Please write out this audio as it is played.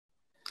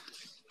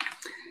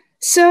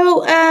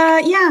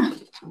Yeah,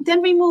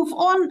 then we move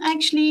on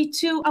actually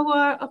to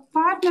our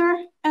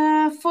partner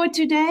for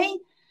today,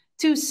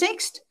 to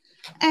Sixt.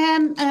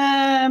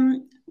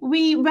 And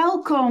we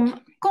welcome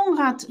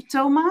Konrad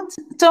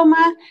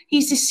Thoma.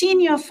 He's the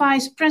Senior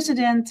Vice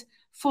President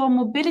for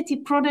Mobility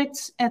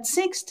Products at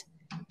Sixt.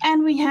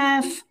 And we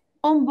have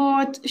on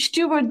board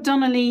Stuart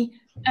Donelly.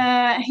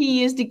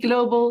 He is the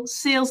Global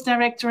Sales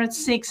Director at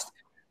Sixt.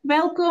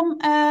 Welcome,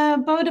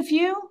 both of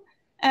you.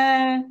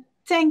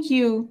 Thank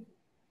you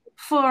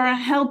for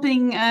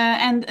helping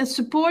and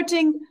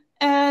supporting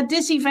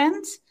this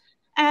event.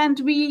 And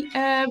we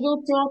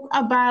will talk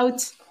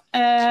about,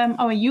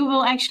 or you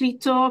will actually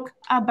talk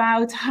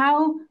about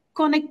how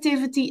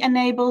connectivity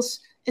enables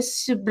a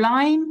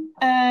sublime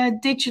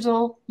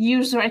digital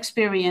user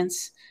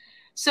experience.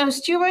 So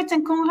Stuart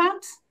and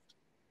Konrad,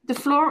 the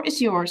floor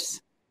is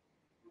yours.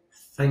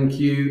 Thank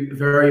you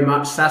very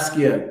much,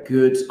 Saskia.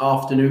 Good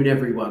afternoon,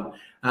 everyone.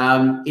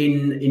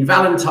 In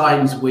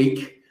Valentine's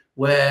week,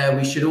 where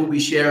we should all be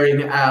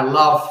sharing our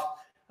love,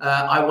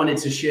 I wanted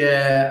to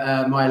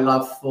share my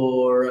love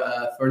for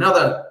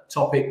another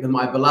topic than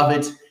my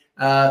beloved,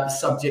 the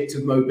subject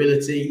of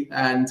mobility.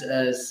 And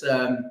as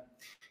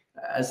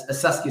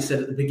Saskia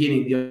said at the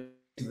beginning, the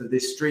objective of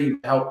this stream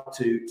helped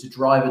to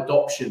drive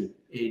adoption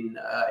in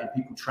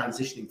people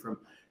transitioning from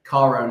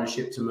car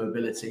ownership to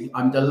mobility.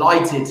 I'm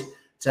delighted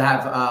to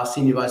have our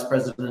Senior Vice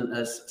President,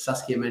 as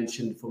Saskia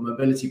mentioned, for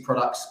mobility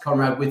products,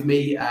 Konrad, with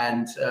me,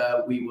 and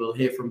we will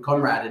hear from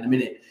Konrad in a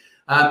minute.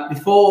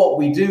 Before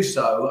we do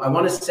so, I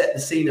want to set the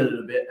scene a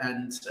little bit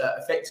and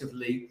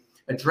effectively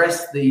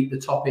address the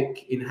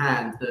topic in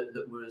hand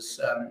that was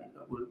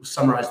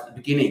summarized at the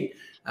beginning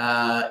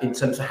in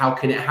terms of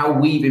how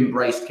we've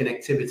embraced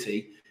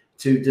connectivity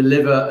to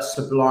deliver a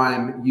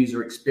sublime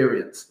user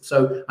experience.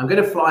 So I'm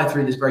going to fly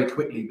through this very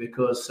quickly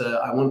because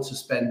I want to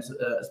spend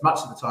as much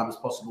of the time as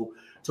possible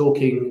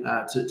talking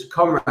to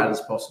Konrad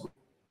as possible.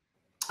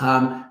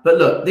 But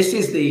look, this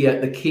is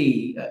the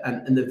key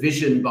and the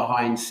vision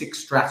behind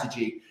Sixt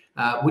strategy.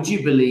 Would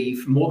you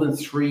believe, more than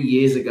 3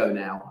 years ago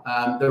now,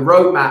 the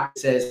roadmap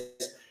says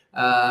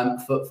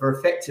for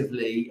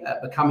effectively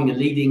becoming a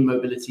leading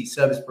mobility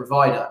service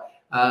provider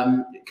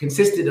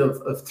consisted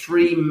of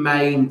 3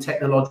 main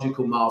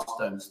technological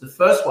milestones. The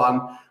first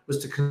one was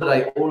to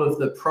consolidate all of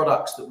the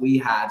products that we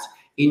had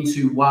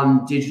into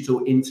one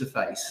digital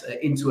interface,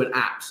 into an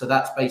app. So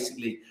that's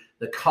basically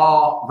the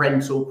car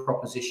rental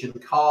proposition,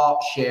 car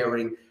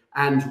sharing,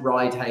 and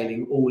ride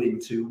hailing all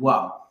into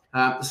one.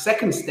 The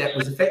second step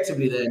was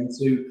effectively then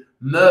to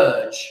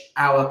merge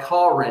our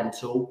car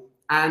rental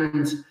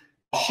and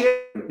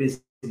sharing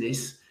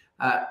business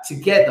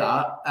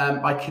together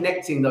by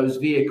connecting those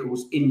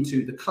vehicles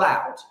into the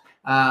cloud.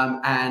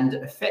 And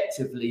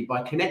effectively,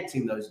 by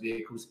connecting those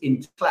vehicles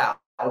into cloud,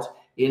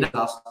 it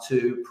enables us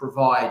to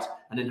provide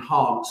and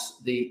enhance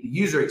the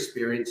user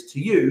experience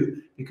to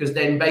you, because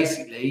then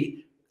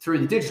basically through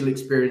the digital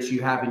experience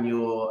you have in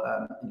your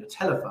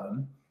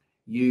telephone,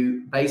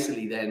 you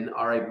basically then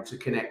are able to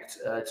connect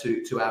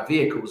to our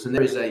vehicles, and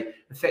there is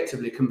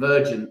effectively a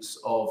convergence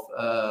of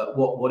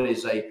what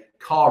is a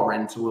car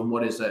rental and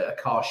what is a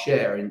car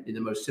share in the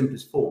most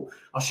simplest form.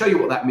 I'll show you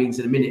what that means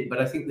in a minute, but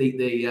I think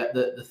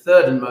the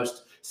third and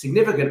most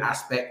significant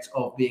aspect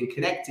of being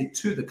connected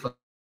to the cloud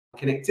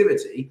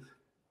connectivity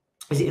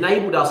is it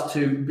enabled us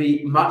to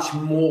be much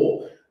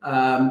more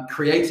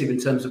creative in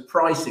terms of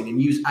pricing and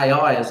use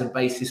AI as a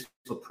basis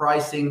for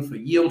pricing, for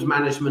yield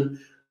management,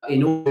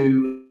 in order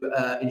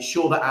to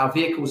ensure that our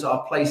vehicles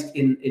are placed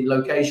in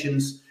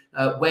locations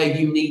where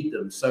you need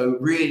them. So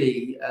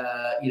really,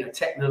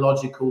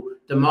 technological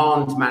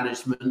demand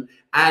management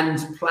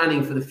and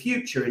planning for the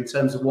future in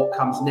terms of what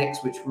comes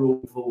next, which we're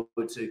all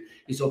forward to,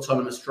 is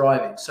autonomous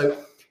driving. So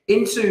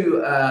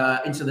into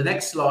the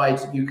next slide,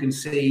 you can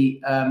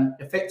see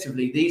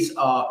effectively these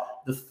are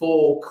the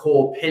 4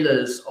 core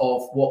pillars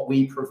of what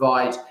we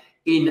provide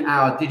in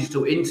our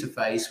digital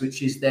interface,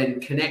 which is then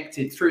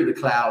connected through the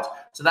cloud.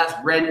 So that's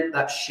rent,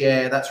 that's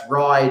share, that's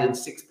ride, and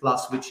Sixt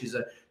Plus, which is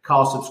a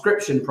car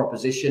subscription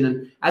proposition.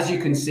 And as you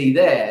can see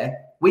there,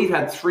 we've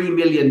had 3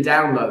 million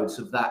downloads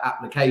of that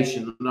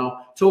application. And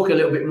I'll talk a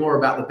little bit more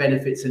about the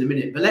benefits in a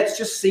minute, but let's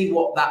just see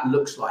what that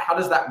looks like. How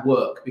does that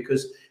work?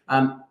 Because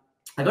I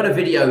got a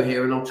video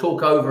here and I'll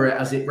talk over it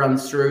as it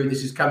runs through.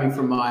 This is coming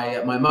from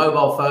my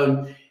mobile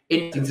phone.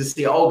 Interesting to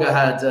see Olga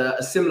had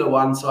a similar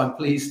one, so I'm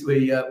pleased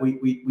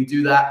we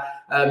do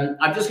that.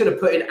 I'm just going to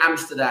put in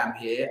Amsterdam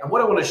here, and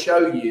what I want to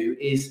show you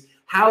is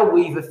how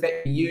we've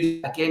effectively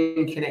used,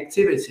 again,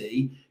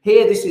 connectivity.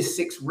 Here, this is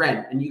Sixt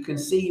Rent, and you can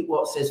see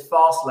what says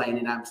Fast Lane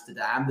in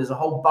Amsterdam. There's a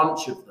whole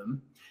bunch of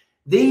them.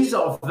 These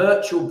are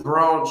virtual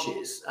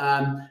branches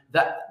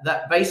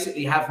that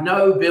basically have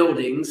no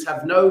buildings,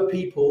 have no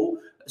people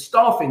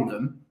staffing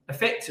them.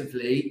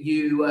 Effectively,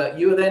 you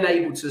are then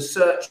able to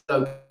search the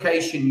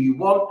location you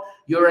want.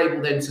 You're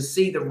able then to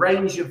see the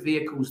range of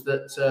vehicles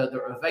that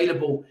are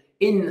available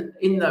in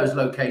those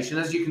locations.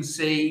 As you can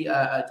see,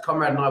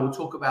 Konrad and I will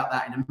talk about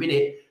that in a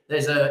minute.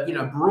 There's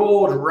a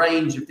broad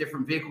range of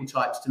different vehicle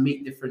types to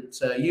meet different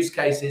use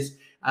cases.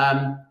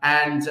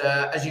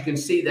 As you can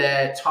see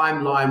there,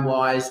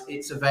 timeline-wise,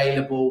 it's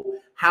available,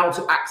 how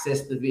to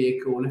access the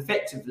vehicle, and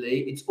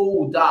effectively, it's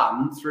all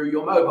done through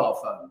your mobile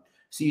phone.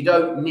 So you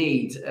don't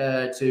need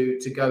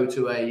to go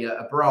to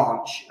a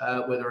branch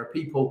where there are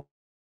people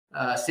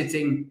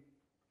sitting,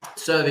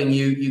 serving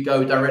you. You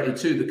go directly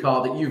to the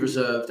car that you've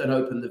reserved and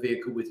open the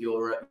vehicle with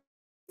your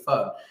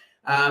phone.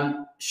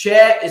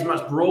 Share is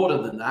much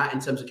broader than that in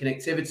terms of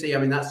connectivity. I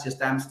mean, that's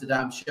just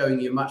Amsterdam showing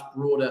you a much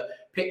broader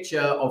picture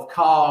of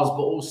cars,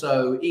 but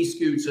also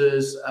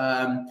e-scooters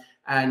and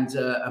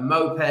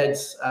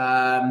mopeds,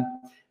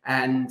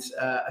 and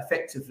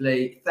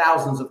effectively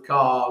thousands of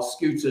cars,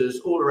 scooters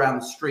all around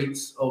the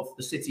streets of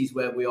the cities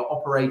where we are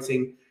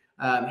operating.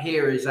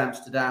 Here is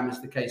Amsterdam,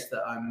 is the case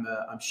that I'm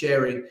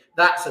sharing.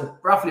 That's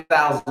roughly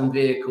 1,000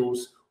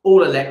 vehicles,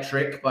 all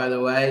electric, by the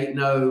way,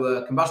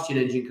 no combustion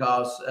engine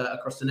cars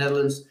across the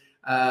Netherlands.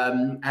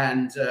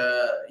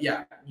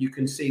 Yeah, you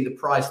can see the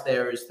price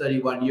there is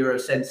 31 euro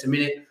cents a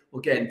minute. We'll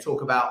again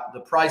talk about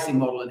the pricing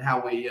model and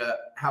how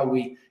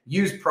we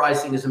use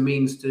pricing as a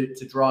means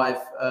to drive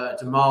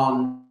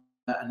demand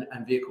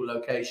and vehicle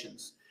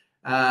locations.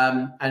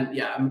 And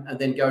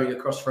then going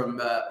across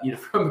from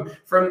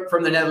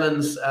from the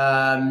Netherlands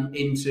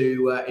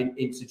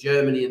into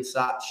Germany and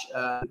such,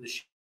 the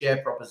share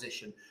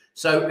proposition.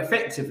 So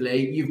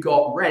effectively, you've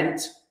got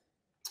rent,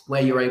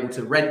 where you're able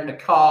to rent a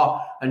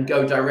car and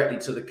go directly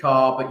to the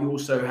car, but you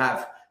also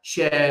have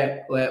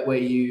share where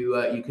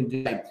you can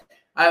do that.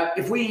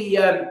 If we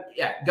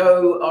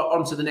go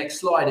on to the next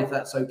slide, if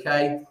that's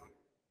okay.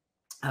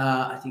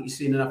 I think you've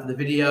seen enough of the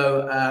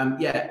video.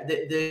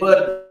 The word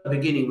at the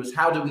beginning was,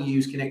 how do we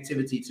use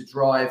connectivity to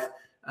drive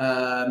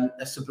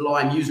a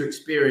sublime user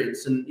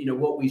experience? And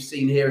what we've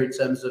seen here in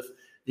terms of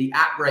the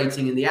app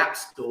rating in the App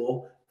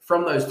Store,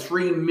 from those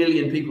 3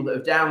 million people that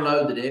have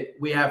downloaded it,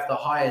 we have the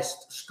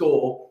highest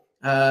score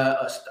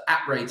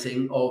app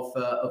rating of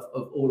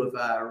all of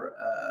our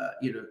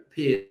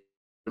peers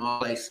in our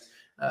place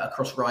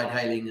across ride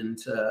hailing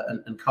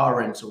and car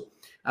rental.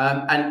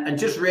 And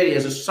just really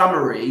as a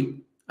summary,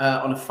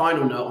 on a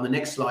final note, on the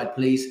next slide,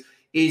 please,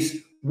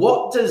 is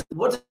what does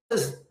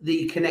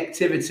the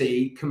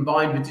connectivity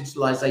combined with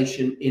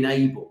digitalization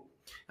enable?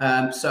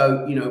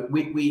 So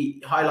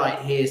we highlight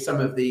here some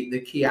of the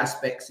key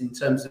aspects in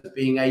terms of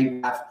being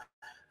able to have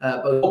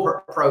both a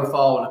corporate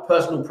profile and a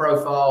personal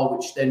profile,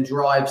 which then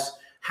drives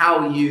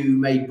how you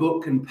may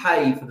book and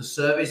pay for the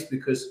service.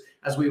 Because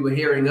as we were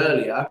hearing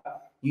earlier,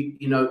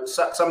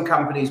 some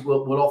companies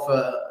will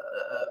offer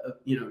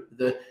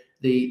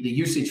the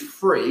usage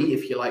free,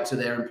 if you like, to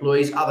their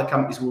employees. Other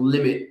companies will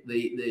limit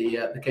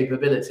the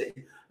capability.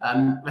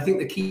 I think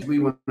the key we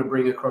want to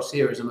bring across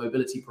here as a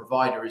mobility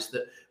provider is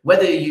that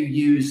whether you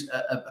use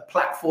a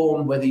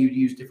platform, whether you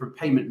use different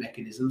payment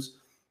mechanisms,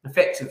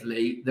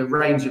 effectively the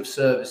range of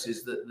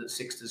services that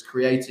Sixt has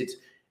created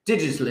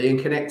digitally and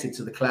connected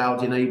to the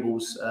cloud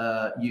enables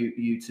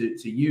you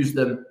to use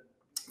them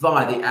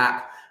via the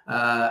app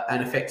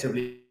and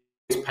effectively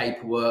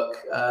paperwork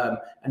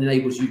and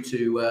enables you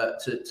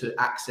to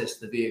access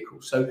the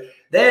vehicle. So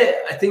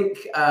there, I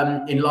think,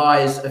 in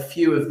lies a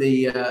few of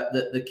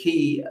the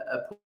key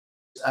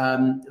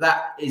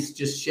that is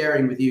just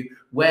sharing with you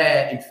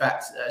where, in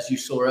fact, as you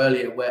saw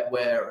earlier,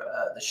 where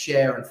the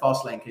share and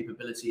fast lane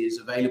capability is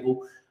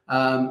available.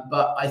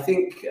 But I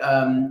think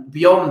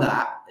beyond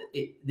that,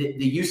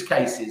 the use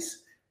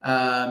cases,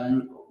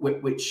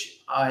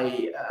 which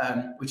I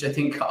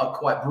think are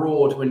quite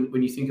broad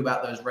when you think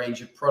about those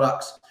range of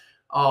products,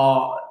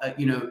 are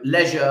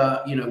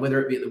leisure,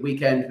 whether it be at the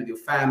weekend with your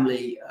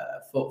family,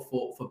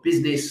 for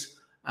business,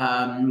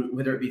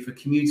 whether it be for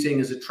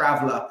commuting as a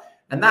traveler.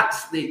 And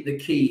that's the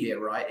key here,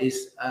 right?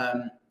 Is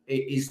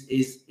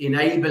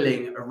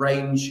enabling a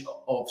range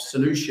of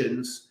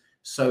solutions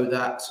so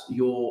that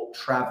your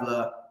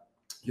traveler,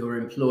 your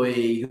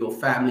employee, your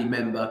family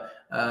member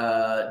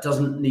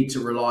doesn't need to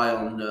rely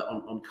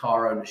on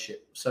car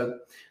ownership. So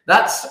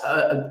that's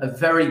a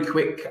very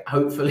quick,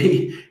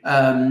 hopefully,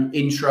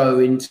 intro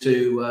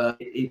into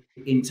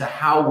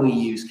how we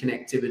use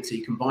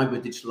connectivity combined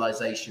with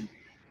digitalization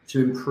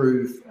to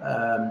improve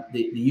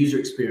the user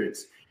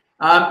experience.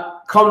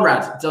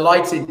 Konrad,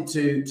 delighted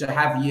to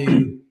have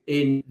you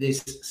in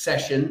this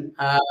session.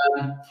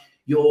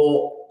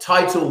 Your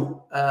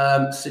title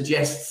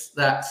suggests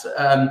that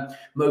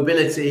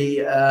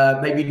mobility,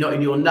 maybe not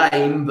in your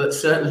name, but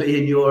certainly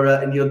in your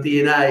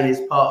DNA,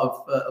 is part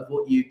of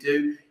what you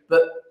do.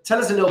 But tell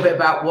us a little bit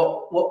about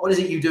what is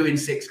it you do in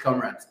Sixt,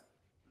 Konrad?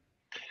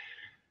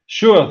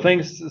 Sure.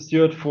 Thanks,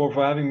 Stuart, for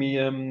having me.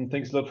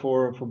 Thanks a lot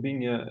for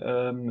being here.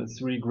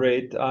 It's really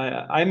great.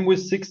 I'm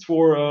with Sixt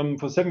for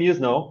 7 years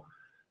now.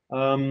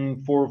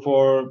 For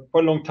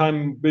quite a long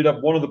time, build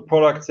up one of the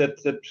products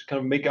that kind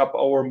of make up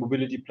our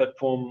mobility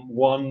platform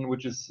one,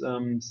 which is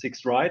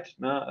Sixt Ride.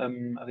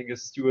 I think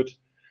as Stuart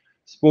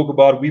spoke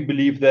about, we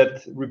believe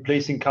that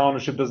replacing car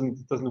ownership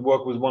doesn't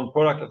work with one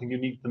product. I think you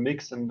need the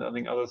mix, and I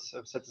think others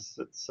have said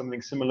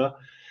something similar.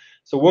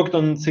 So worked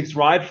on Sixt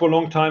Ride for a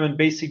long time, and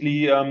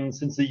basically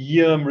since a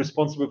year I'm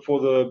responsible for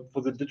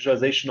the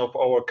digitalization of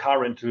our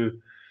car rental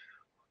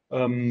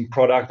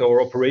product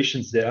or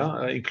operations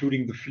there,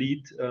 including the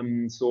fleet.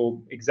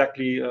 So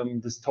exactly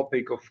this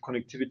topic of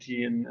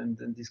connectivity and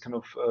these kind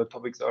of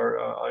topics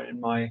are in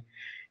my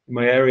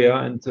area,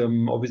 and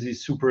obviously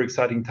super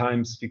exciting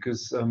times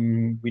because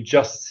we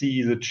just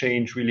see the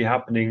change really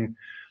happening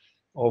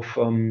of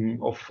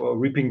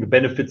reaping the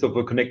benefits of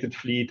a connected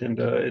fleet and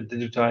a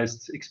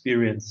digitized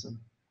experience.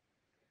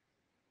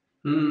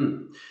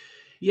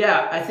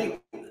 Yeah, I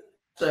think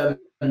the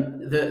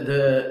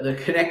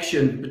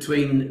connection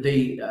between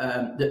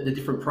the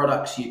different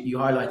products you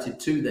highlighted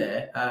too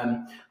there.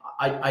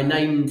 I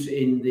named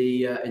in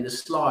the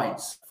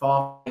slides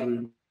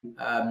farming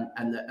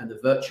and the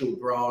virtual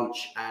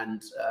branch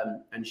and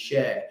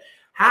share.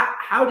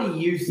 How do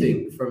you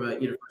think from a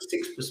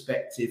Sixt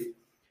perspective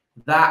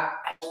that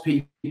helps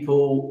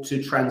people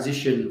to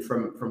transition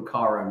from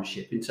car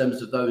ownership in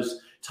terms of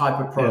those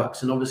type of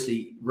products, and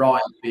obviously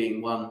ride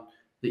being one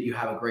that you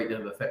have a great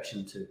deal of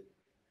affection to?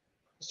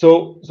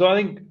 So I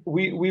think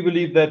we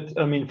believe that,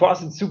 I mean, for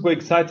us it's super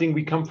exciting.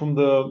 We come from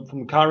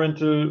car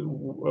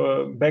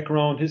rental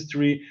background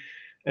history,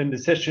 and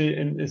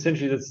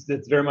essentially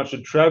that's very much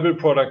a travel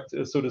product,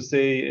 so to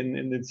say,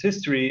 in its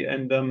history.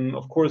 And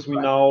of course we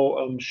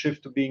now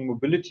shift to being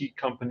mobility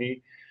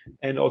company,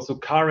 and also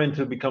car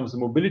rental becomes a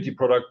mobility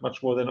product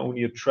much more than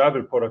only a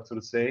travel product, so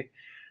to say.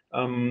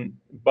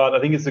 But I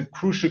think it's a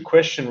crucial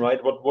question, right?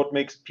 What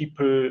makes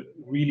people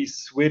really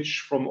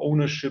switch from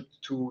ownership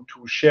to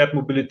shared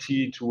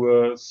mobility,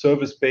 to a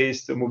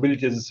service-based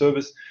mobility as a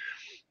service?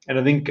 And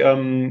I think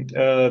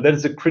that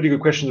is a critical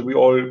question that we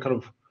all kind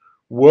of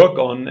work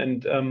on.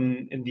 And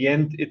in the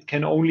end, it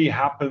can only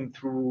happen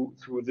through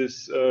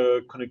this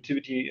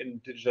connectivity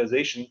and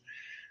digitization.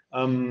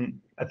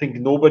 I think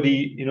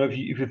nobody,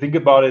 if you think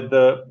about it,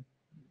 the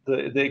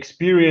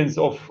experience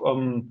of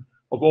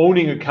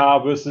owning a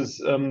car versus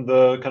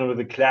the kind of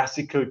the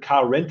classical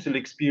car rental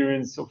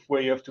experience of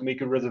where you have to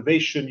make a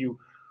reservation, you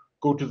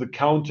go to the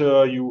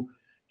counter,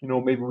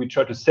 maybe we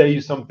try to sell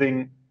you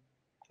something,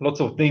 lots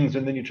of things,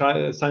 and then you try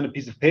to sign a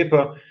piece of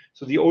paper.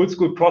 So the old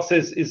school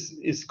process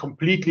is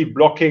completely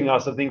blocking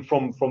us, I think,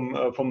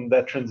 from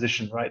that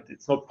transition, right?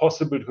 It's not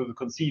possible to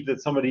conceive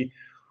that somebody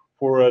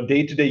for a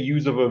day-to-day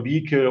use of a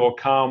vehicle or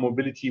car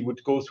mobility would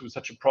go through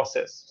such a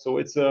process. So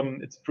it's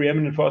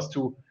preeminent for us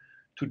to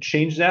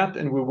change that,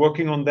 and we're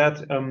working on that,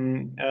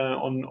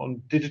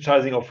 on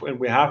digitizing and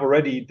we have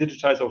already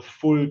digitized our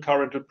full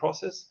car rental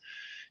process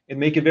and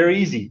make it very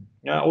easy.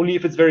 Only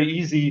if it's very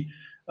easy,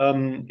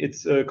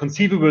 it's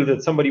conceivable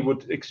that somebody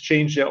would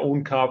exchange their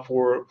own car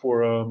for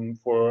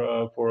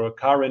a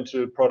car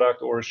rental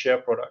product or a share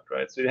product,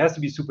 right? So it has to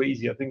be super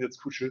easy. I think that's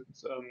crucial.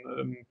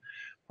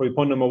 Probably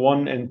point number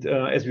one. And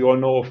as we all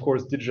know, of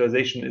course,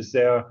 digitalization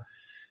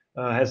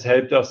has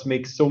helped us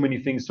make so many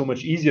things so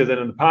much easier than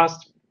in the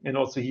past. And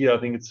also here, I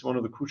think it's one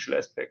of the crucial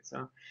aspects.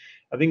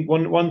 I think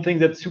one thing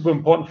that's super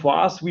important for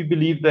us, we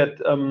believe that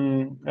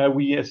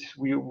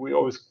we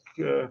always,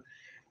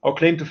 our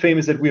claim to fame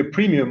is that we are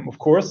premium, of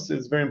course.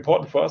 It's very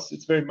important for us.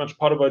 It's very much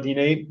part of our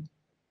DNA.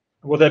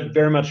 What that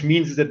very much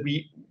means is that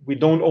we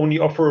don't only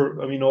offer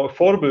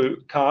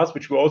affordable cars,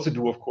 which we also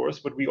do, of course,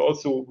 but we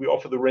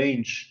offer the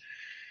range.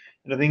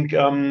 And I think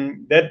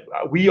that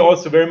we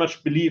also very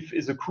much believe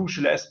is a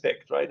crucial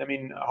aspect, right? I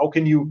mean, how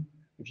can you,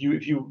 if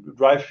you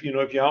drive, if you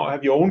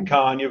have your own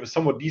car and you have a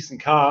somewhat decent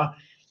car,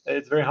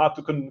 it's very hard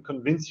to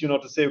convince you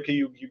not to say, okay,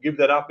 you give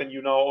that up and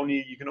you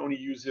can only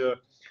use a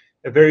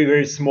very,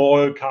 very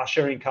small car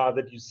sharing car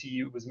that you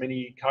see with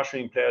many car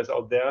sharing players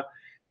out there.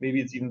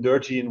 Maybe it's even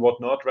dirty and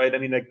whatnot, right? I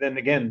mean, like, then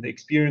again, the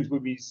experience will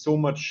be so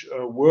much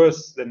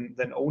worse than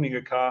owning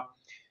a car.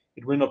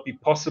 It will not be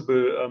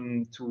possible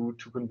to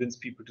convince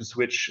people to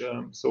switch.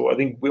 So I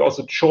think we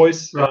also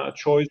choice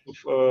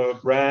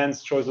of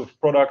brands, choice of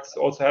products,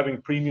 also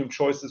having premium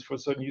choices for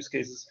certain use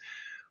cases,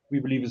 we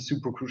believe is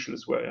super crucial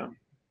as well.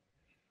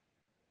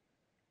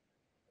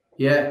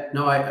 Yeah,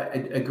 no, I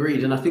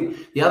agreed. And I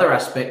think the other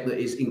aspect that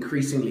is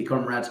increasingly,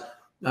 Konrad,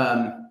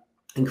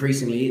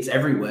 increasingly it's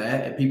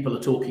everywhere. People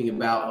are talking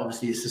about,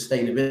 obviously,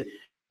 sustainability.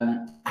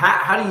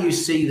 How do you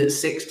see that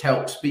Sixt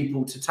helps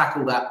people to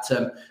tackle that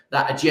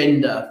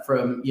agenda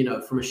from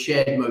a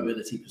shared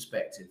mobility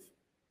perspective?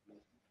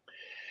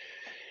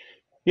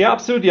 Yeah,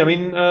 absolutely. I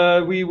mean,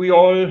 we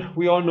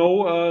all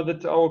know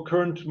that our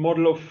current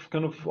model of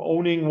kind of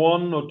owning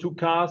one or two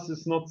cars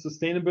is not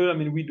sustainable. I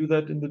mean, we do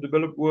that in the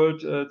developed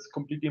world. It's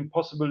completely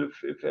impossible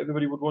if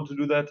everybody would want to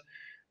do that.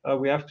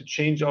 We have to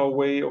change our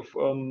way of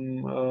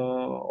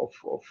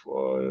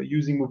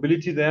using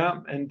mobility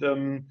there,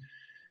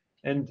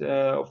 and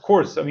of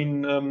course, I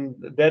mean,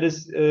 that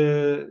is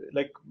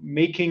like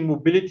making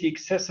mobility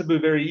accessible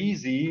very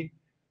easy,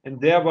 and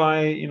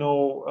thereby,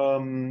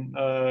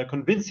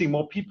 convincing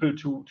more people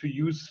to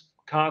use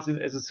cars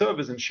as a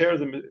service and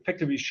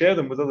effectively share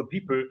them with other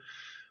people,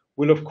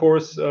 will of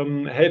course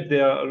help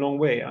there a long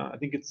way. I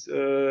think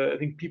I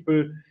think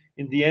people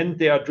in the end,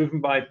 they are driven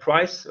by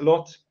price a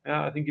lot.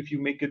 I think if you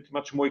make it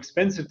much more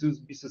expensive to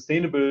be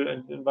sustainable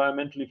and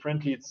environmentally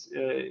friendly,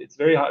 it's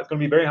very hard. It's going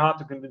to be very hard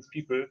to convince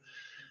people.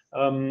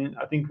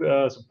 I think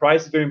so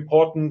price is very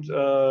important.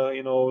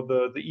 You know,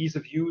 the ease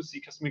of use, the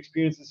customer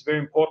experience is very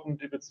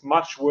important. If it's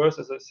much worse,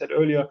 as I said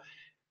earlier,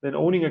 than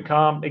owning a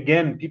car,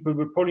 again, people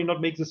will probably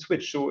not make the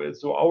switch.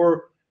 So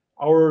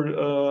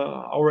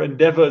our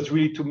endeavor is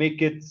really to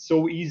make it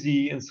so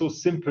easy and so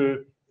simple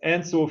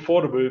and so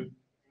affordable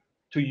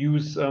to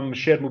use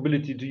shared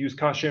mobility, to use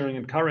car sharing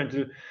and car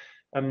rental,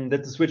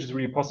 that the switch is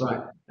really possible.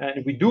 Right. And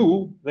if we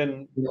do,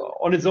 then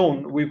on its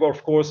own, we've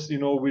of course, you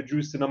know,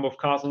 reduced the number of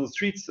cars on the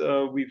streets.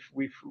 We've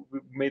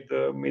made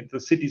the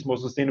cities more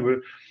sustainable,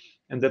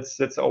 and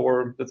that's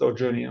our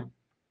journey.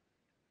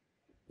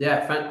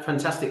 Yeah,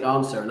 fantastic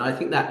answer. And I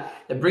think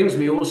that brings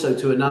me also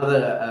to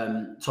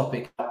another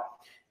topic.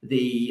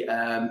 You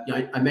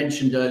know, I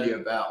mentioned earlier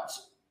about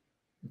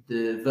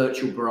the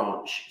virtual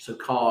branch, so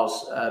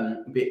cars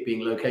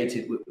being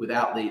located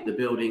without the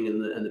building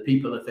and the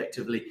people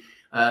effectively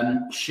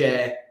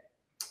share.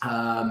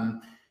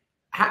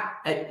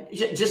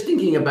 Just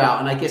thinking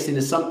about, and I guess in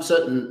a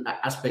certain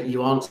aspect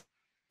you answered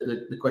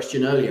the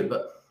question earlier,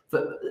 but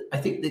I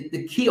think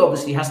the key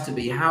obviously has to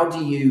be how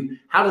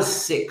does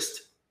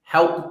Sixt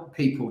help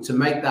people to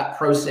make that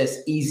process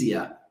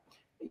easier?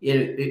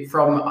 You know,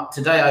 from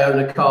today I own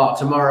a car,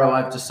 tomorrow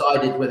I've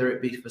decided whether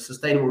it be for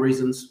sustainable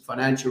reasons,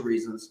 financial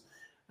reasons.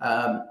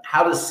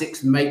 How does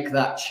Sixt make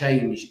that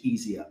change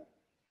easier?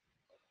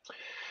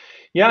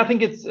 Yeah, I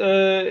think it's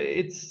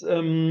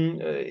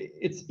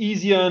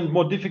easier and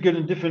more difficult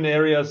in different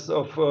areas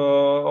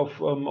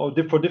for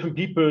different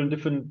people in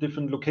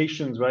different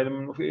locations, right? I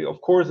mean, of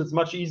course, it's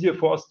much easier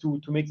for us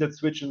to make that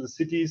switch in the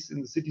cities,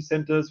 in the city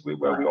centers where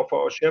we offer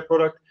our share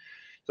product.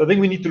 So I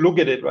think we need to look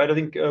at it, right? I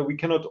think we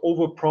cannot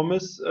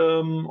overpromise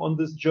on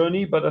this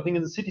journey, but I think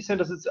in the city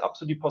centers it's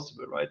absolutely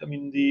possible, right? I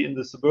mean, in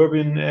the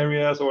suburban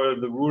areas or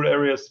the rural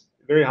areas,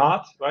 very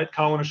hard, right?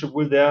 Car ownership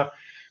will there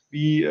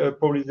be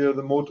probably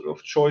the mode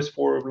of choice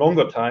for a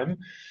longer time,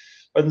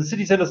 but in the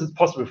city centers it's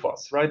possible for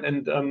us, right?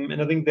 And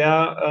I think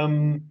there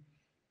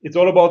it's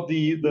all about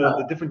the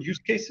different use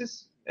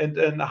cases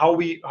and how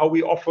we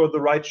offer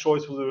the right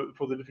choice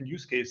for the different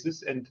use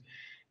cases.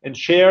 And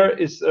share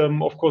is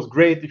of course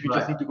great if you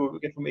just need to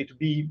get from A to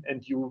B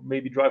and you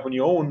maybe drive on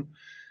your own.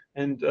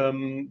 And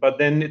but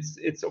then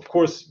it's of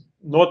course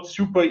not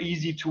super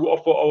easy to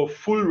offer our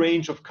full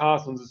range of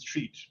cars on the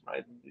street,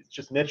 right? It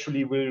just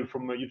naturally will,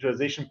 from a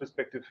utilization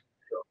perspective,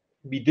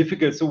 be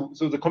difficult.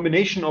 So the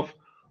combination of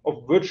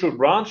virtual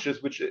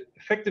branches, which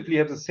effectively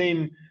have the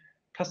same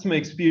customer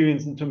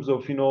experience in terms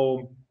of, you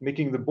know,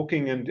 making the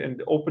booking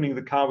and opening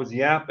the car with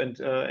the app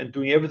and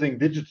doing everything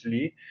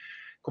digitally,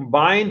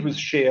 combined with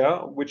share,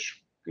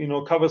 which, you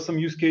know, covers some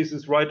use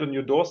cases right on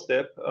your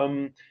doorstep,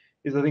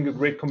 is I think a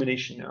great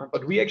combination. Yeah?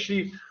 But we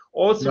actually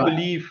also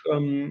believe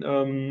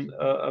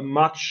a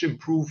much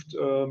improved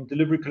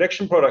delivery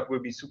collection product will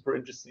be super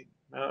interesting.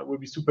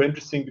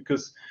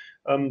 Because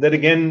that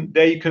again,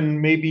 there you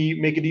can maybe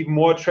make it even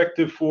more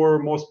attractive for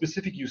more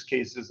specific use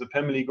cases. A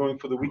family going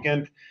for the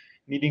weekend,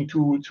 needing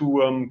two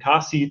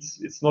car seats.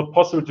 It's not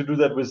possible to do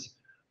that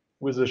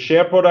with a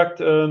share product,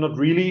 not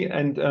really.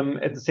 And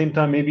at the same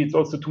time, maybe it's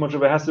also too much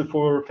of a hassle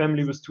for a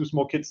family with two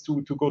small kids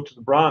to go to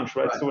the branch,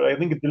 right? So I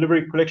think a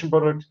delivery collection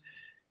product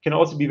can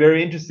also be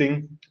very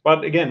interesting.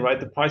 But again, right,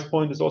 the price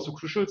point is also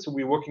crucial. So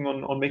we're working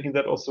on making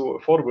that also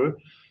affordable.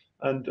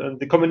 And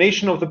the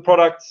combination of the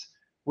products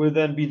will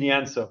then be the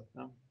answer.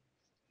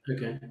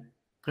 Okay.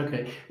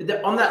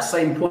 On that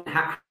same point,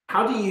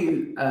 how do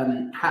you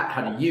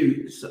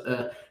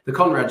the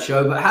Konrad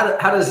show? But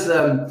how does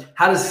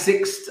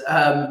Sixt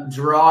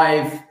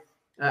drive?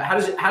 How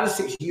does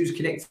Sixt use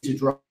connected to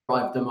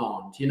drive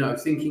demand? You know,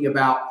 thinking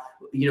about,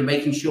 you know,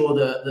 making sure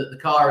that the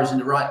car is in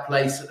the right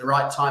place at the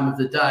right time of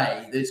the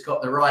day, that it's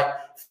got the right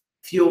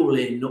fuel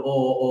in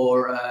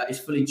or is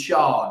fully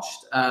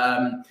charged,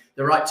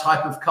 the right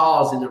type of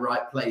cars in the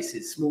right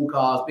places, small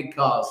cars, big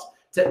cars.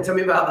 Tell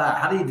me about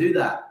that. How do you do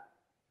that?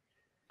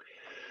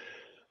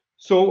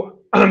 So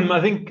I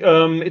think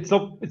it's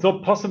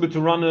not possible to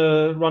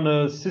run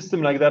a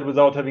system like that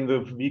without having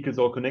the vehicles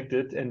all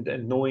connected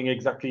and knowing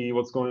exactly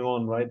what's going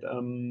on, right?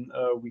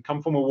 We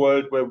come from a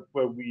world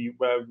where we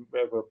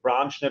have a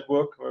branch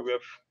network, where we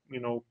have,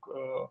 you know,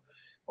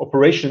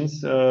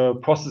 operations,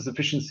 process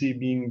efficiency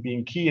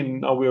being key,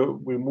 and now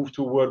we move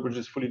to a world which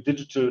is fully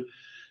digital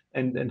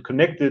and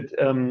connected,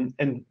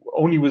 and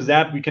only with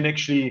that we can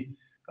actually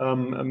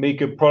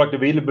make a product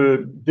available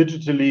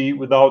digitally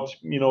without,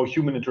 you know,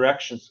 human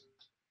interactions.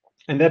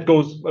 And that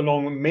goes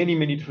along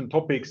many different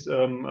topics,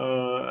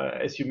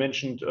 as you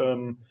mentioned,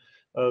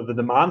 the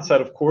demand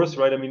side, of course,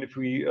 right? I mean, if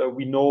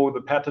we know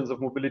the patterns of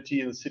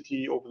mobility in the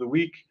city over the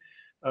week,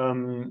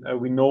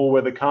 we know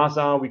where the cars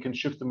are, we can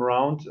shift them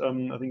around.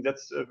 I think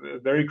that's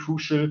very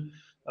crucial.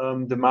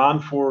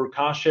 Demand for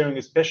car sharing,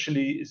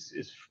 especially,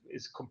 is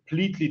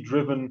completely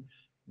driven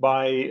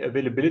by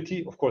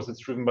availability. Of course, it's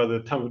driven by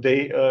the time of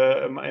day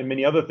and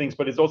many other things,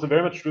 but it's also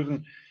very much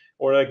driven,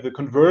 or like the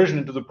conversion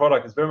into the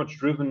product is very much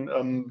driven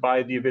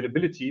by the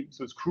availability.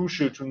 So it's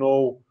crucial to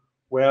know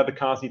where the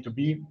cars need to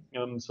be.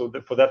 So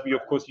for that, we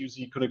of course use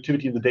the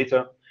connectivity and the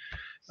data.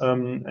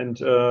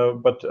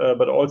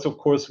 But also, of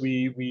course,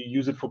 we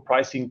use it for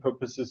pricing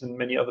purposes and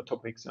many other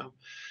topics.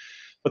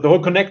 But the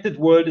whole connected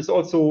world is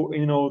also,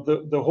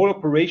 the whole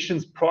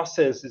operations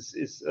process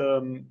is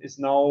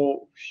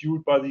now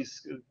fueled by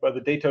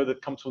the data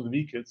that comes from the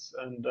vehicles,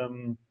 and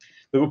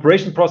the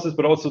operation process,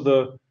 but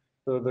also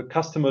the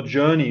customer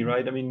journey,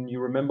 right? I mean, you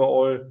remember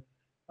all,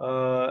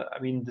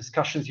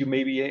 discussions you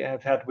maybe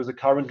have had with a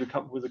car rental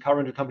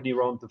company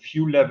around the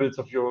fuel levels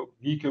of your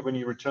vehicle when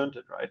you returned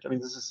it, right? I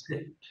mean, this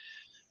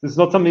is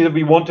not something that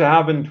we want to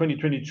have in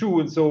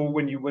 2022. And so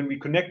when we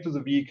connect to the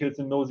vehicles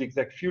and know the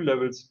exact fuel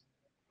levels,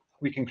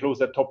 we can close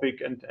that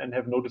topic and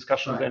have no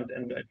discussions, right,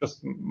 and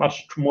just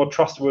much more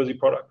trustworthy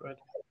product, right?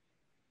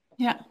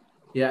 Yeah,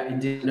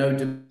 indeed. No,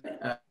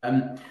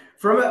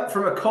 from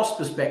a cost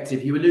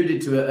perspective, you alluded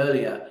to it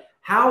earlier.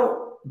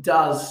 How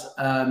does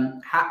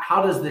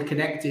the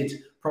connected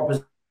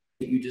proposition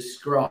that you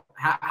describe,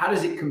 how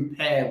does it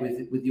compare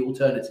with the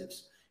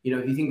alternatives?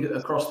 If you think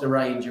across the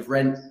range of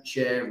rent,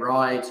 share,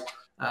 ride,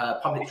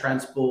 public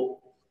transport.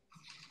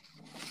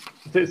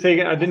 Say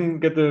again, I didn't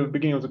get the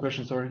beginning of the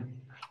question. Sorry.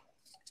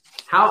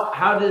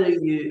 How do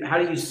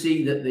you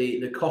see that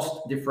the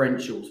cost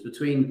differentials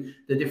between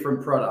the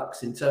different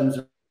products in terms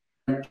of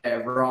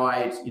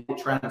ride,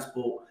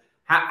 transport?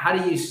 How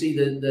do you see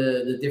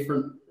the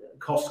different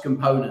cost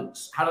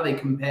components? How do they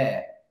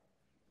compare?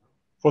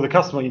 For the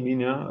customer, you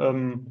mean?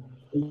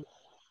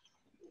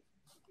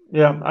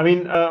 Yeah. I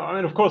mean,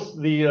 of course,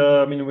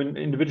 when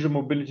individual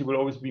mobility will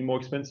always be more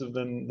expensive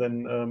than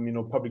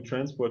public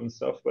transport and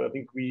stuff. But I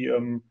think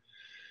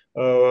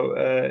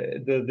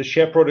the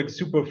share product is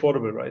super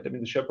affordable, right? I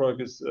mean, the share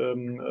product is a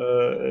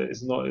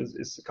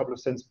couple of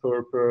cents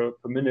per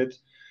minute.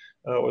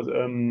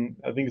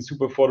 I think it's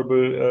super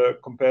affordable,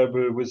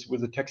 comparable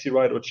with a taxi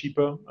ride or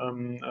cheaper.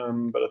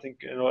 But I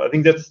think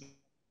that's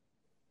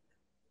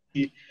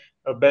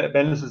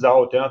balances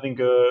out. Yeah? I think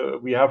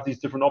we have these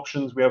different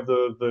options. We have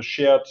the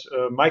shared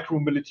micro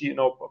mobility in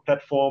our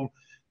platform.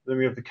 Then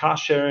we have the car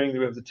sharing. Then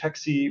we have the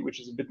taxi, which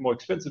is a bit more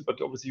expensive,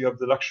 but obviously you have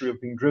the luxury of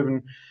being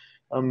driven.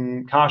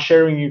 Car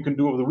sharing you can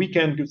do over the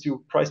weekend, gives you a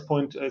price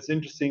point. It's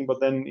interesting, but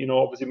then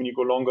obviously when you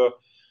go longer,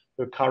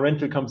 the car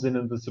rental comes in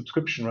and the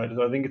subscription, right?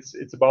 So I think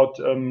it's about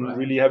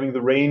really having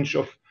the range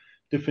of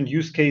different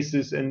use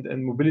cases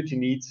and mobility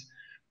needs,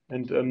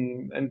 and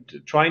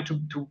trying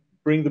to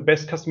bring the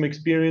best customer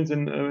experience,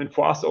 and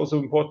for us also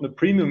important, a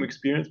premium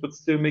experience, but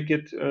still make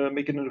it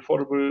an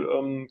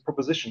affordable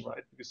proposition,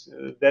 right? Because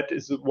that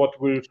is what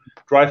will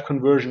drive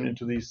conversion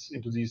into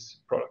these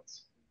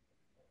products.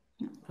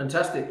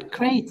 Fantastic.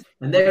 Great.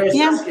 And there is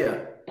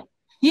Saskia.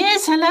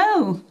 Yes,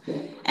 hello.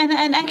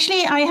 And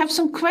actually, I have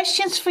some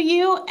questions for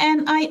you,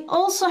 and I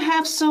also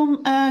have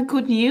some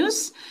good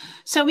news.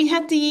 So we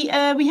have the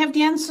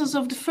answers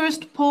of the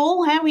first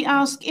poll. We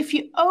asked, if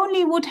you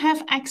only would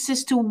have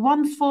access to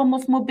one form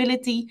of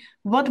mobility,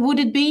 what would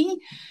it be?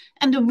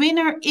 And the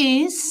winner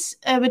is,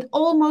 with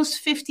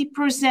almost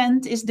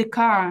 50%, is the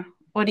car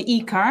or the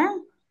e-car.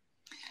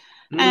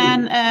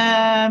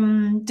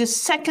 And the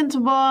second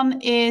one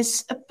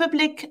is a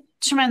public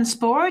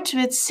transport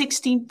with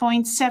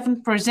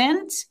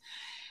 16.7%.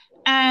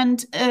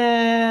 And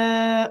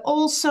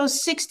also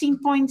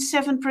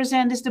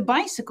 16.7% is the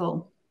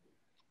bicycle.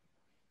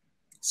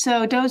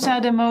 So those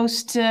are the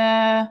most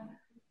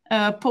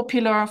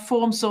popular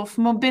forms of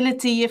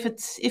mobility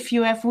if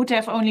you would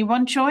have only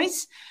one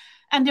choice.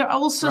 And there are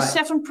also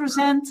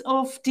 7%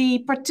 of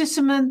the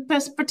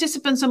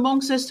participants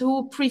amongst us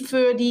who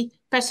prefer the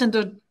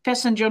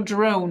passenger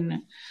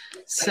drone.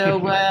 So,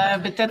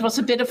 but that was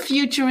a bit of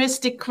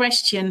futuristic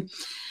question.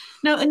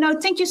 No,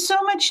 thank you so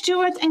much,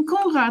 Stuart and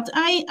Konrad.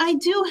 I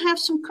do have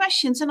some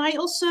questions, and I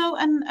also,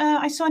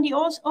 I saw in the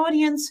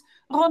audience,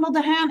 Ronald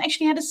de Haan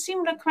actually had a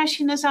similar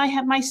question as I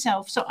had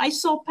myself. So I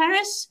saw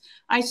Paris,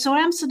 I saw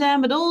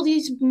Amsterdam, with all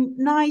these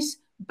nice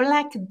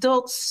black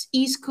dots,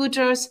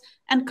 e-scooters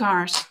and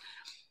cars.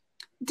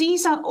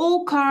 These are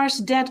all cars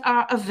that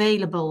are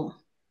available.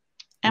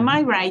 Am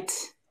I right?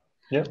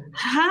 Yeah.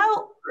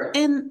 How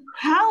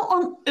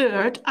on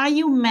earth are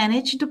you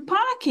manage the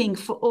parking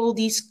for all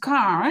these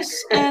cars,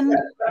 and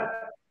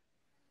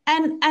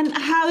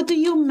how do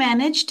you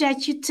manage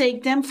that you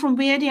take them from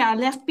where they are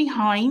left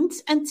behind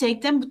and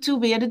take them to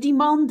where the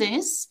demand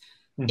is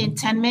in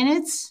 10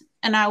 minutes,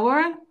 an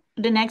hour,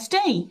 the next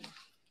day?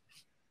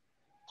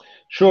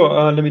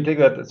 Sure. Let me take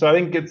that. So I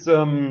think it's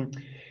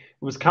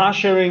with car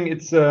sharing,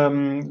 it's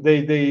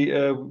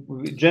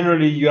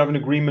generally you have an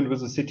agreement with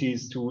the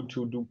cities to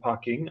do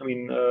parking. I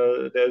mean,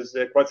 there's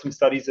quite some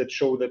studies that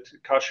show that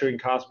car sharing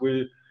cars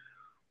will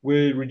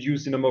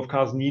reduce the number of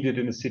cars needed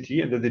in a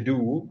city, and that they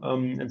do.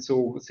 And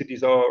so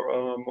cities are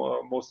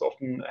most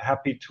often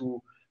happy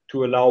to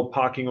allow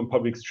parking on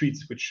public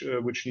streets, which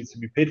needs to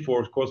be paid for,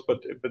 of course,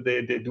 but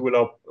they do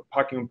allow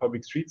parking on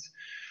public streets.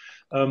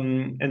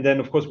 And then,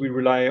 of course, we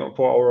rely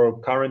for our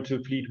car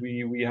rental fleet.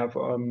 We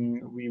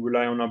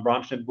rely on our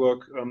branch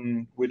network,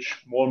 which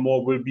more and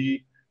more will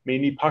be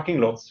mainly parking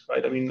lots,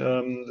 right? I mean,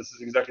 this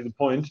is exactly the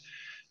point.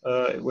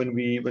 when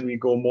we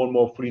go more and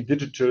more fully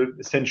digital.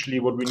 Essentially,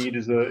 what we need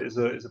is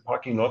a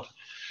parking lot.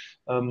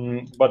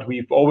 But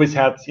we've always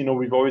had,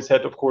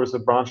 of course, a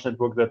branch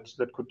network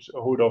that could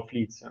hold our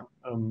fleets,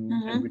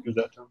 and we do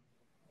that.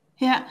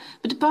 Yeah,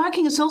 but the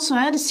parking is also,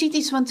 the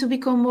cities want to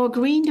become more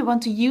green. They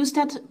want to use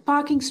that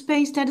parking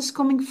space that is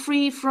coming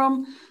free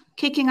from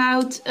kicking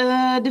out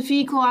the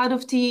vehicle out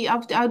of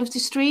the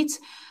streets.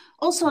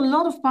 Also, a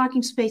lot of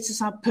parking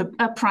spaces are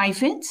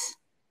private.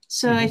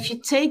 So if you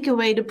take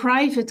away the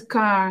private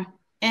car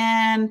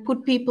and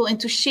put people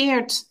into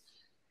shared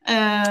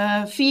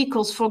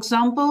vehicles, for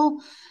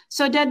example,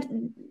 so that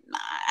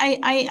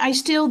I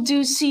still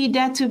do see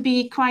that to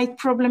be quite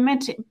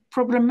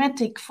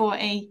problematic for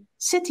a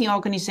city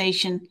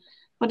organization.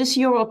 What is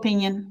your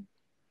opinion?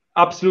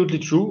 Absolutely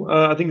true.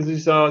 I think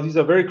these are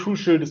very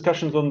crucial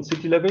discussions on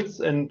city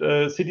levels, and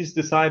cities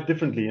decide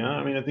differently. Yeah?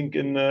 I mean, I think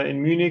in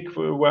Munich,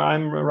 where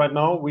I'm right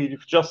now,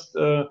 we've just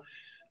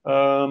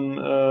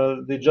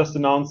they just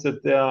announced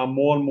that there are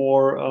more and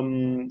more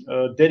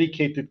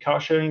dedicated car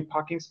sharing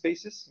parking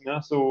spaces. Yeah,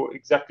 so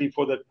exactly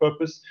for that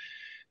purpose,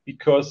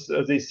 because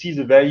they see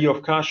the value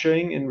of car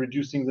sharing in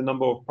reducing the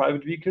number of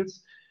private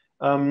vehicles.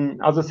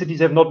 Other cities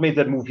have not made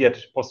that move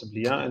yet,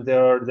 possibly, yeah. And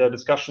there are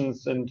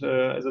discussions, and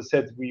as I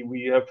said,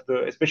 we have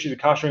especially the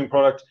car sharing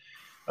product.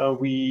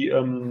 We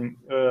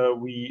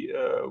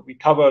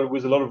cover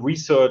with a lot of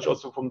research,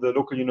 also from the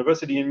local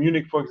university in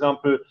Munich, for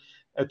example,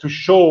 to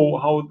show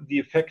how the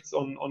effects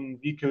on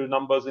vehicle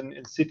numbers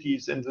in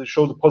cities, and to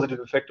show the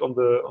positive effect on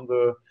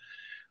the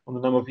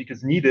number of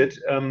vehicles needed.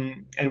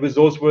 And with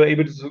those, we're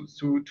able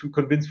to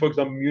convince, for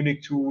example,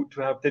 Munich to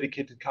have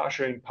dedicated car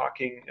sharing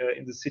parking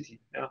in the city.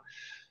 Yeah.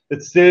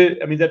 It's still,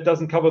 I mean, that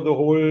doesn't cover the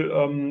whole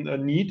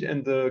need,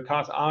 and the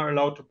cars are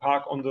allowed to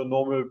park on the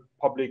normal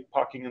public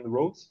parking in the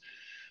roads.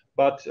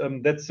 But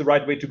that's the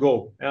right way to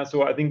go. Yeah?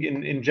 So I think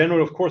in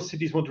general, of course,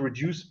 cities want to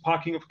reduce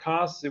parking of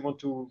cars. They want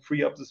to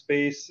free up the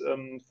space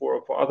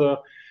for other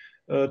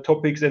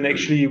topics. And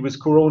actually, with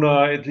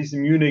Corona, at least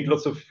in Munich,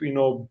 lots of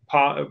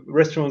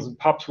restaurants and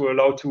pubs were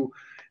allowed to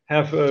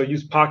have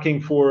use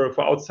parking for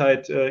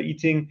outside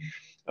eating.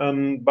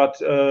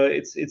 But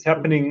it's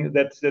happening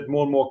that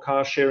more and more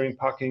car sharing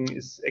parking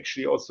is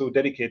actually also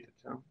dedicated.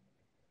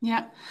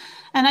 Yeah,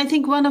 and I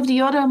think one of the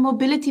other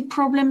mobility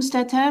problems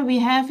that we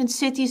have in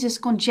cities is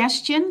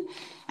congestion.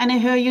 And I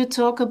heard you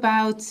talk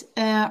about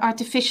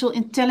artificial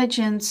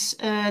intelligence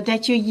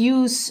that you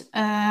use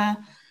to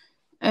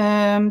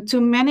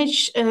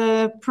manage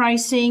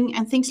pricing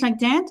and things like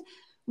that.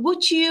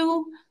 Would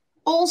you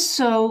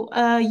also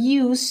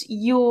use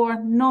your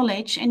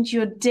knowledge and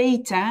your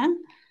data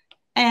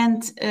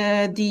and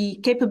the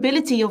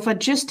capability of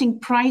adjusting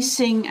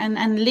pricing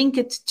and link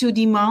it to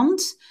demand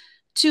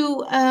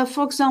to,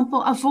 for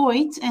example,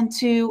 avoid and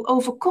to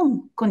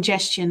overcome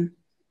congestion?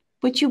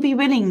 Would you be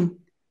willing,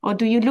 or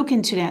do you look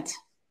into that?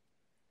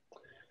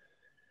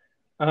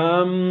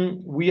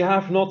 We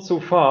have not so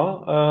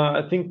far.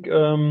 I think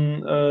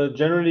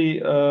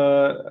generally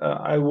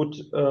I would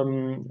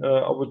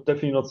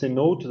definitely not say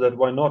no to that.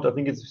 Why not? I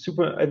think it's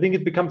super. I think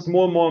it becomes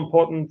more and more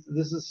important.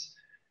 This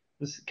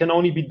can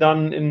only be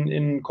done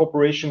in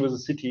cooperation with the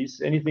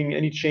cities.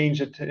 Any change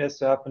that has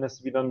to happen has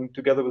to be done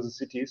together with the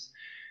cities.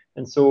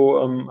 And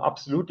so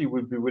absolutely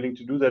we'd be willing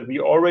to do that. We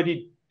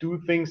already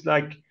do things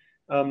like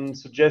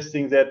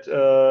suggesting that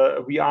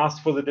we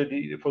ask for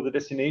the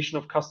destination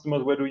of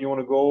customers, where do you want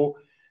to go?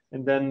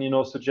 And then,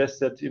 suggest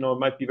that, it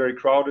might be very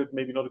crowded,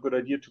 maybe not a good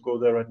idea to go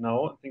there right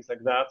now, and things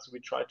like that. So we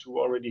try to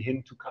already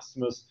hint to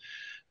customers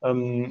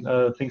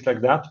things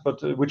like that,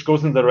 but which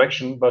goes in the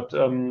direction. But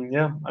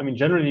yeah, I mean,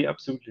 generally,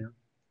 absolutely.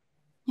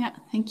 Yeah,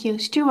 thank you.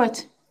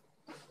 Stuart?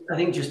 I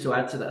think just to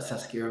add to that,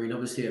 Saskia, I mean,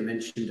 obviously I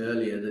mentioned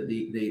earlier that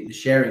the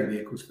sharing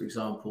vehicles, for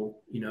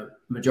example,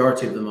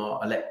 majority of them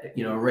are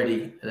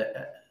already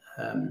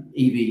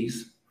EVs.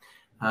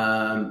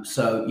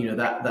 So,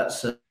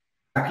 that's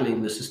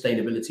tackling the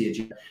sustainability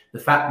agenda. The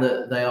fact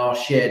that they are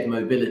shared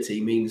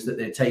mobility means that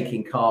they're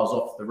taking cars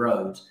off the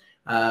road.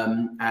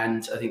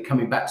 And I think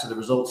coming back to the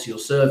results of your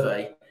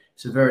survey,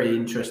 it's a very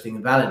interesting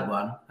and valid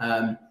one,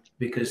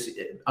 because,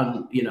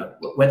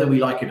 whether we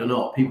like it or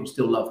not, people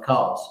still love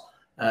cars.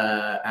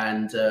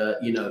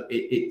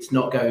 It's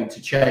not going to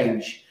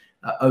change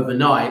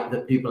overnight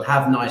that people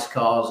have nice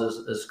cars,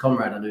 as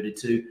Konrad alluded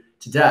to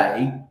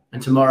today,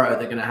 and tomorrow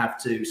they're going to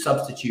have to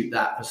substitute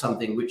that for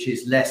something which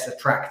is less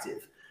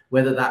attractive,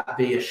 whether that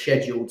be a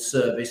scheduled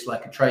service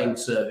like a train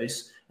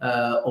service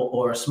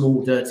or a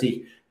small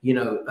dirty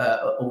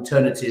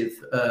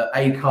alternative,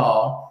 a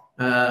car.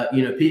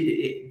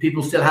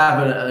 People still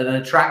have an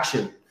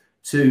attraction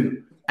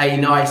to a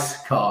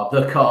nice car,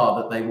 the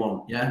car that they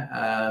want.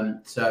 Yeah.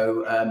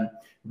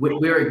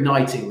 We're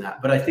igniting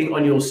that. But I think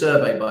on your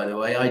survey, by the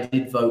way, I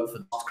did vote for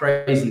the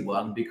crazy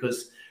one,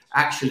 because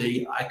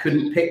actually I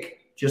couldn't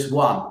pick just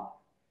one.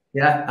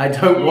 Yeah. I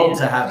don't want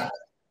to have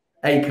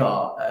a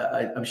car.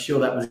 I'm sure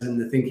that was in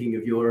the thinking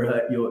of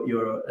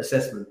your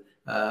assessment.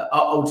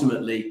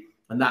 Ultimately,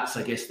 and that's,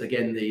 I guess,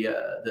 again,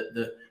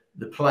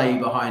 the play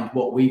behind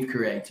what we've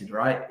created,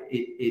 right?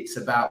 It's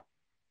about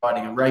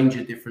providing a range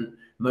of different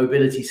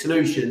mobility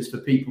solutions for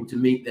people to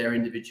meet their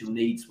individual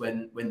needs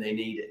when they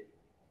need it.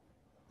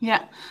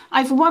 Yeah,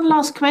 I have one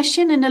last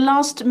question in the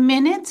last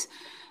minute.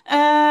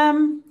 Let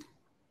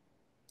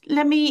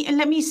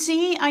me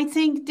see. I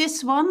think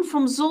this one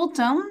from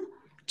Zoltan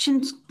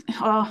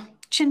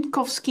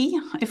Chinkovsky,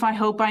 if I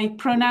hope I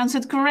pronounce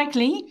it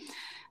correctly.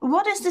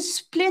 What is the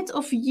split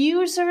of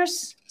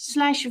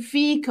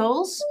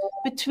users/vehicles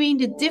between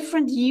the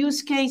different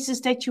use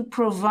cases that you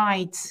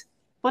provide?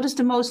 What is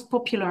the most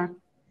popular?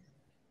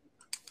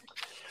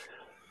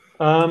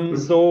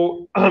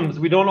 So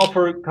we don't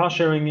offer car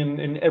sharing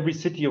in every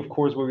city, of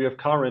course, where we have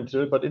car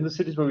rental, but in the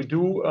cities where we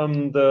do,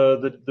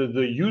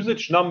 the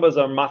usage numbers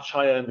are much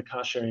higher in the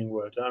car sharing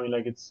world. I mean,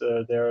 like it's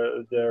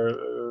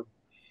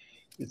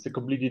it's a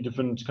completely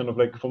different kind of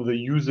like from the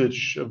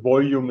usage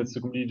volume. It's a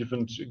completely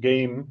different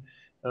game.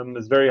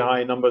 There's very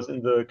high numbers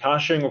in the car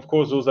sharing. Of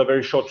course, those are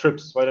very short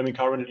trips, right? I mean,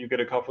 car rental, you get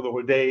a car for the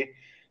whole day.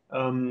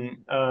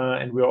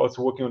 And we are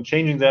also working on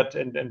changing that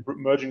and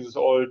merging this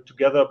all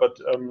together. But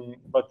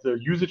the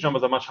usage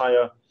numbers are much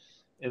higher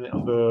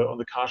on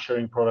the car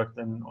sharing product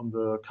than on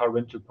the car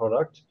rental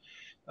product.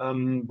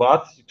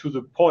 But to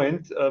the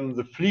point,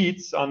 the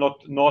fleets are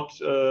not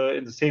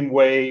in the same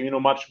way,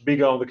 much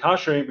bigger on the car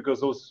sharing because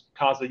those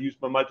cars are used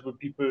by multiple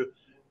people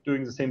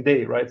during the same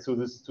day, right? So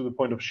this to the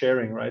point of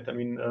sharing, right? I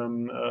mean,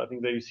 I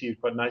think there you see it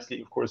quite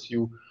nicely. Of course,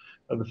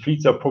 the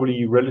fleets are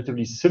probably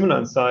relatively similar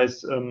in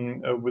size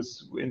in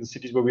the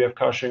cities where we have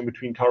car sharing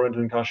between car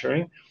rental and car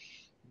sharing.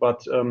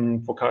 But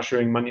for car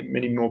sharing,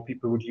 many more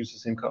people would use the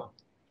same car.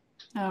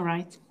 All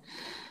right.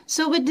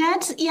 So with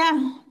that, yeah,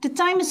 the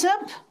time is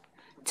up.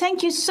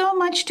 Thank you so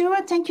much,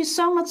 Stuart. Thank you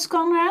so much,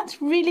 Konrad.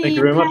 Really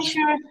a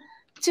pleasure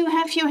to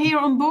have you here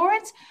on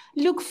board.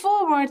 Look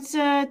forward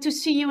to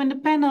see you in the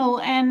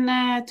panel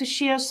and to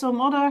share some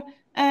other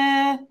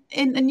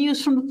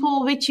news from the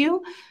pool with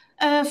you.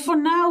 For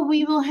now,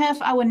 we will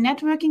have our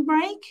networking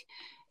break.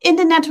 In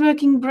the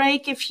networking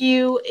break, if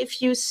you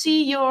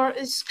see your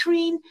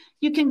screen,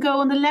 you can go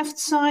on the left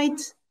side.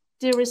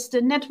 There is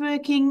the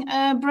networking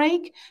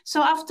break.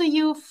 So after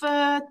you've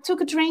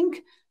took a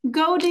drink,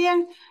 go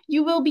there.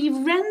 You will be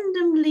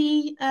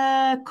randomly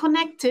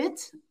connected.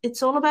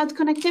 It's all about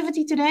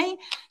connectivity today.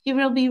 You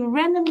will be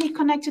randomly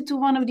connected to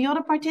one of the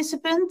other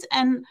participants,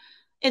 and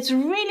it's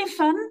really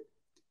fun.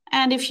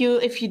 And if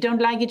you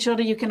don't like each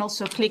other, you can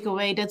also click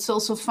away. That's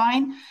also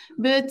fine.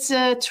 But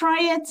try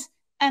it.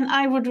 And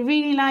I would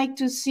really like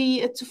to see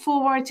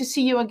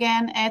you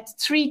again at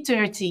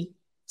 3:30.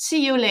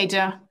 See you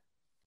later.